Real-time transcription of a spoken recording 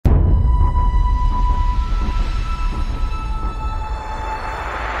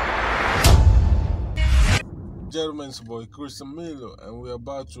gentlemen, it's boy Chris Milo, and we're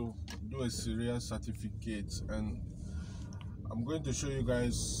about to do a Sira certificate, and I'm going to show you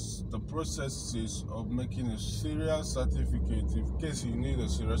guys the processes of making a Sira certificate. In case you need a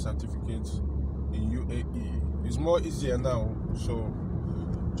Sira certificate in UAE, it's more easier now, so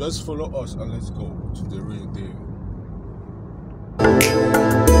just follow us and let's go to the real deal.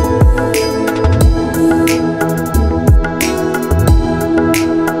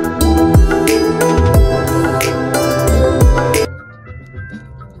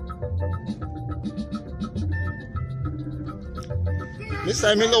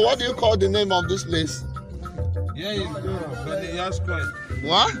 Mr. Emilio, what do you call the name of this place? Yeah, it's Beniyas Square.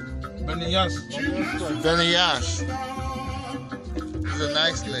 What? Beniyas. Beniyas. It's a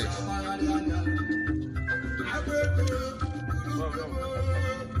nice place.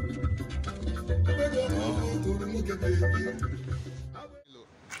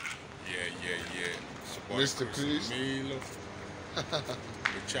 Yeah. Mr. Chris. Milo.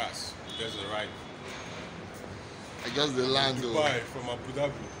 The chas. There's a ride. I just the land Dubai from Abu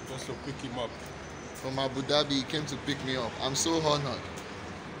Dhabi just to pick him up. From Abu Dhabi, he came to pick me up. I'm so honored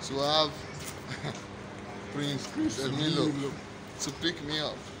to have Prince Chris Emilio to pick me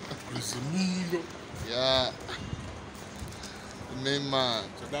up. Chris Emilio. Yeah. The main man.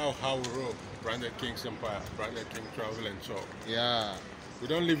 So now how we roll. Branded King's Empire, Branded King Travel and Tour. Yeah. We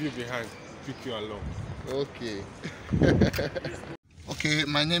don't leave you behind, we pick you along. Okay. Okay,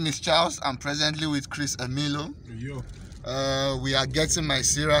 my name is Charles. I'm presently with Chris Emilio. Yo. We are getting my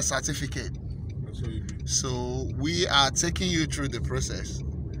Sira certificate. That's what you do. So we are taking you through the process.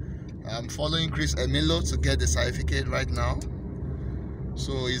 I'm following Chris Emilio to get the certificate right now.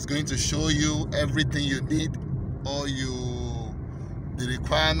 So he's going to show you everything you need, the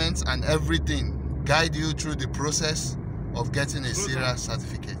requirements and everything, guide you through the process of getting a Sira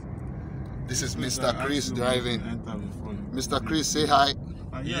certificate. This is Mr. Chris driving. Mr. Chris, say hi.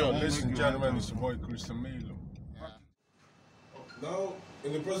 Yo, ladies and gentlemen, it's your boy Chris Milo. Now,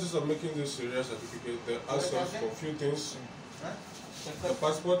 in the process of making this Sira certificate, they ask us for a few things. The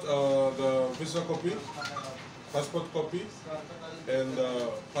passport, the visa copy, passport copy, and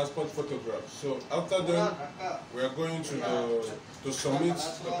passport photograph. So after then, we are going to submit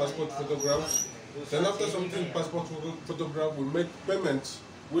the passport photographs. Then after submitting passport photograph, we make payment,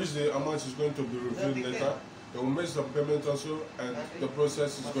 which the amount is going to be reviewed later. They will make some payment also, and the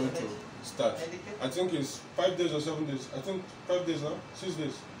process is going to start. I think it's 5 days or 7 days. I think 5 days now, 6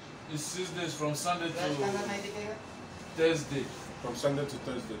 days. It's 6 days from Sunday to Thursday. From Sunday to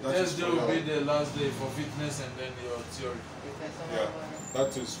Thursday. Thursday will be the last day for fitness and then your theory. Yeah,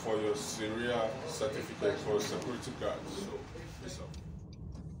 that is for your Sira certificate for security guard. So, peace out.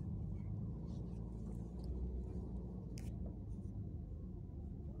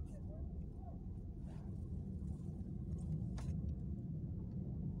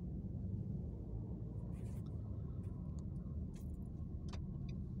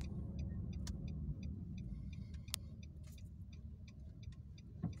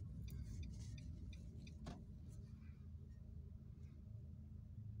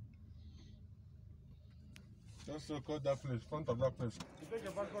 Just record that place, front of that place. You take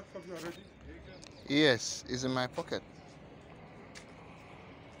your passport copy already? Yes, it's in my pocket.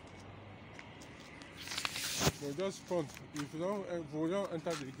 So just front. If you don't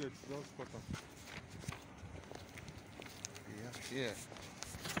enter the gate, just cut off. Yeah.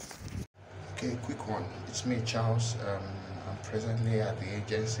 Okay, quick one. It's me, Charles. I'm presently at the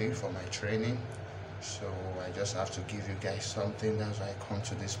agency for my training. So I just have to give you guys something. That's why I come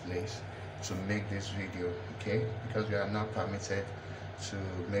to this place to make this video, okay? Because we are not permitted to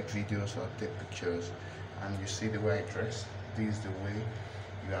make videos or take pictures. And you see the way I dress, this is the way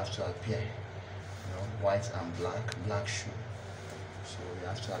you have to appear. You know, white and black shoe. So you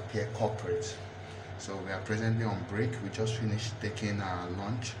have to appear corporate. So we are presently on break. We just finished taking our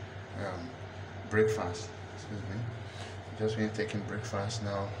lunch, breakfast, excuse me. We just finished taking breakfast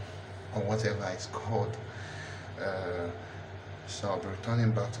now, or whatever it's called. So I'll be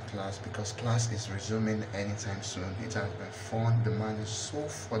returning back to class because class is resuming anytime soon. It has been fun. The man is so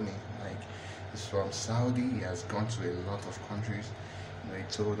funny. Like, he's from Saudi. He has gone to a lot of countries. You know, he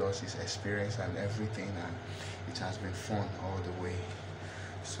told us his experience and everything, and it has been fun all the way.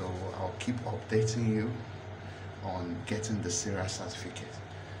 So I'll keep updating you on getting the Sira certificate.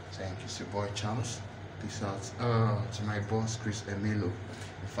 Thank you. It's your boy Charles. Peace out. To my boss Chris Emilio.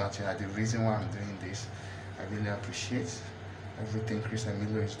 In fact, yeah, the reason why I'm doing this, I really appreciate everything Chris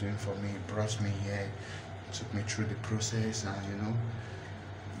Emilio is doing for me. He brought me here, took me through the process, and you know,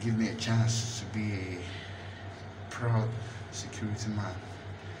 give me a chance to be a proud security man.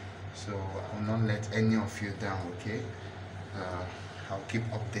 so I will not let any of you down, okay? I'll keep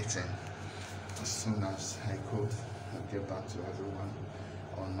updating as soon as I could. I'll get back to everyone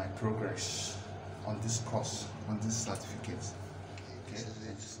on my progress on this course, on this certificate. Okay,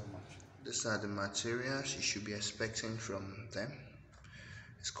 thank you so much. These are the materials you should be expecting from them.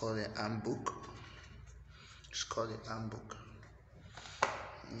 It's called an handbook. It's called an handbook.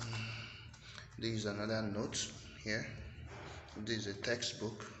 This is another note here. This is a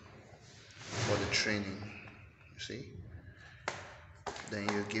textbook for the training. You see? Then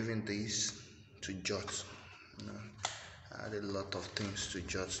you're given this to jot. You know, I had a lot of things to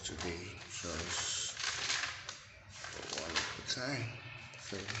jot today, so it's a wonderful time.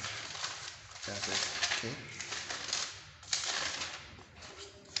 So that's it. Okay.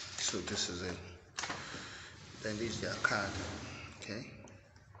 So this is it. Then this is your card. Okay.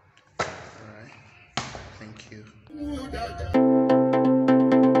 Alright. Thank you.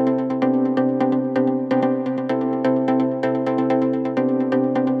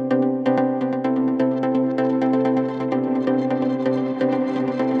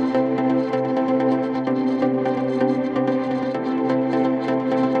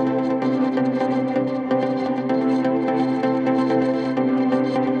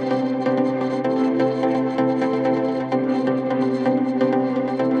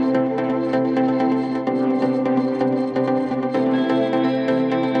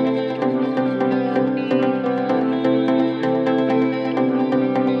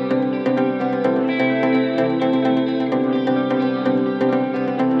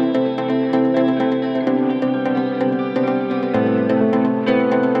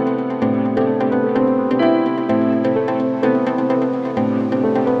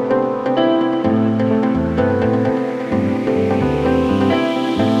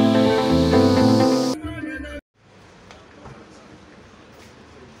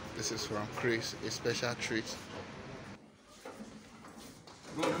 This is from Chris, a special treat.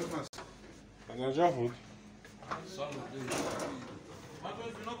 Nigerian food.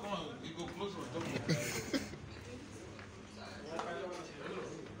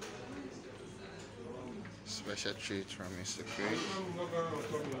 Special treat from Mr. Chris.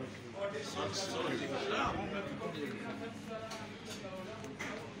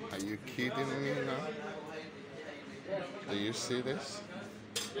 Are you kidding me now? Do you see this?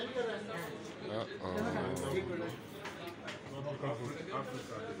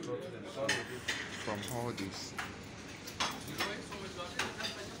 From all this,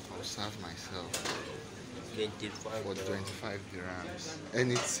 I'll serve myself 25 for 25 dirhams.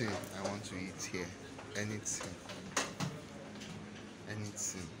 Anything I want to eat here. Anything.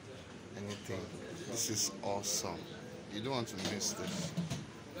 This is awesome. You don't want to miss this.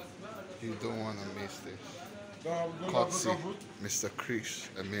 You don't want to miss this. Courtesy, Mr. Chris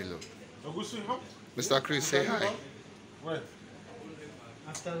Emelo. Mr. Chris, say hi. Wait.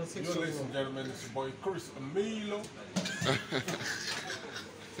 Ladies and gentlemen, it's your boy Chris Emelo.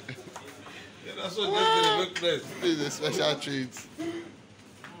 Yeah, that's what wow. Look this. This is a special treat.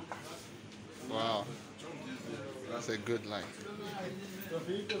 Wow. That's a good life.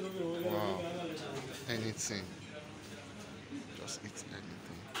 Wow. Anything. Just eat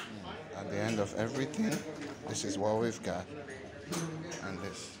anything. At the end of everything, this is what we've got. And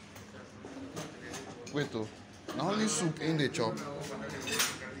this. Wait, oh. Not only soup in the chop.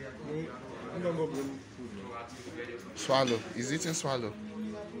 Swallow. He's eating swallow.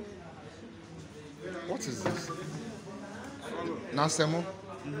 What is this? Nasemo?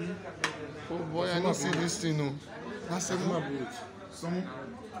 Oh boy, I don't see this thing. No. Nasemo.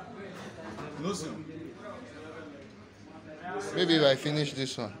 Maybe if I finish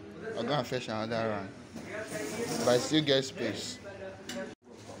this one, I'll go and fetch another round. But I still get space.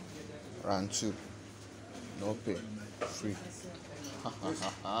 Round 2. No pay. Free. Ha ha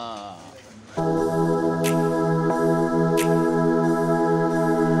ha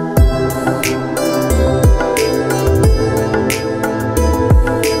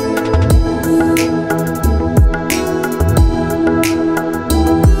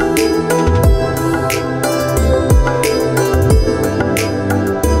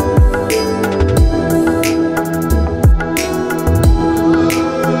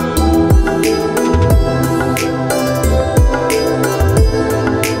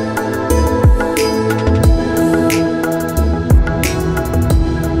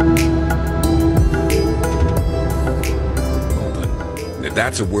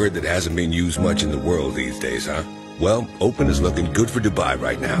That's a word that hasn't been used much in the world these days, huh? Well, open is looking good for Dubai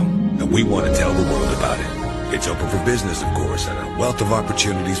right now, and we want to tell the world about it. It's open for business, of course, and a wealth of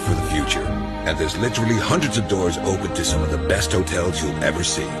opportunities for the future. And there's literally hundreds of doors open to some of the best hotels you'll ever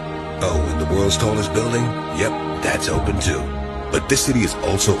see. Oh, and the world's tallest building? Yep, that's open too. But this city is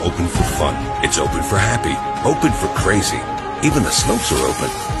also open for fun. It's open for happy, open for crazy. Even the slopes are open.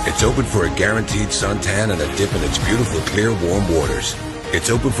 It's open for a guaranteed suntan and a dip in its beautiful, clear, warm waters. It's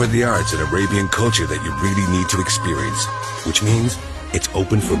open for the arts and Arabian culture that you really need to experience, which means it's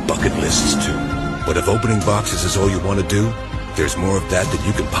open for bucket lists too. But if opening boxes is all you want to do, there's more of that than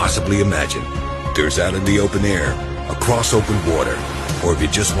you can possibly imagine. There's out in the open air, across open water, or if you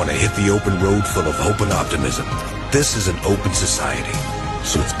just want to hit the open road full of hope and optimism. This is an open society,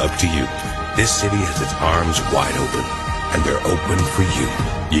 so it's up to you. This city has its arms wide open, and they're open for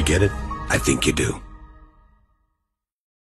you. You get it? I think you do.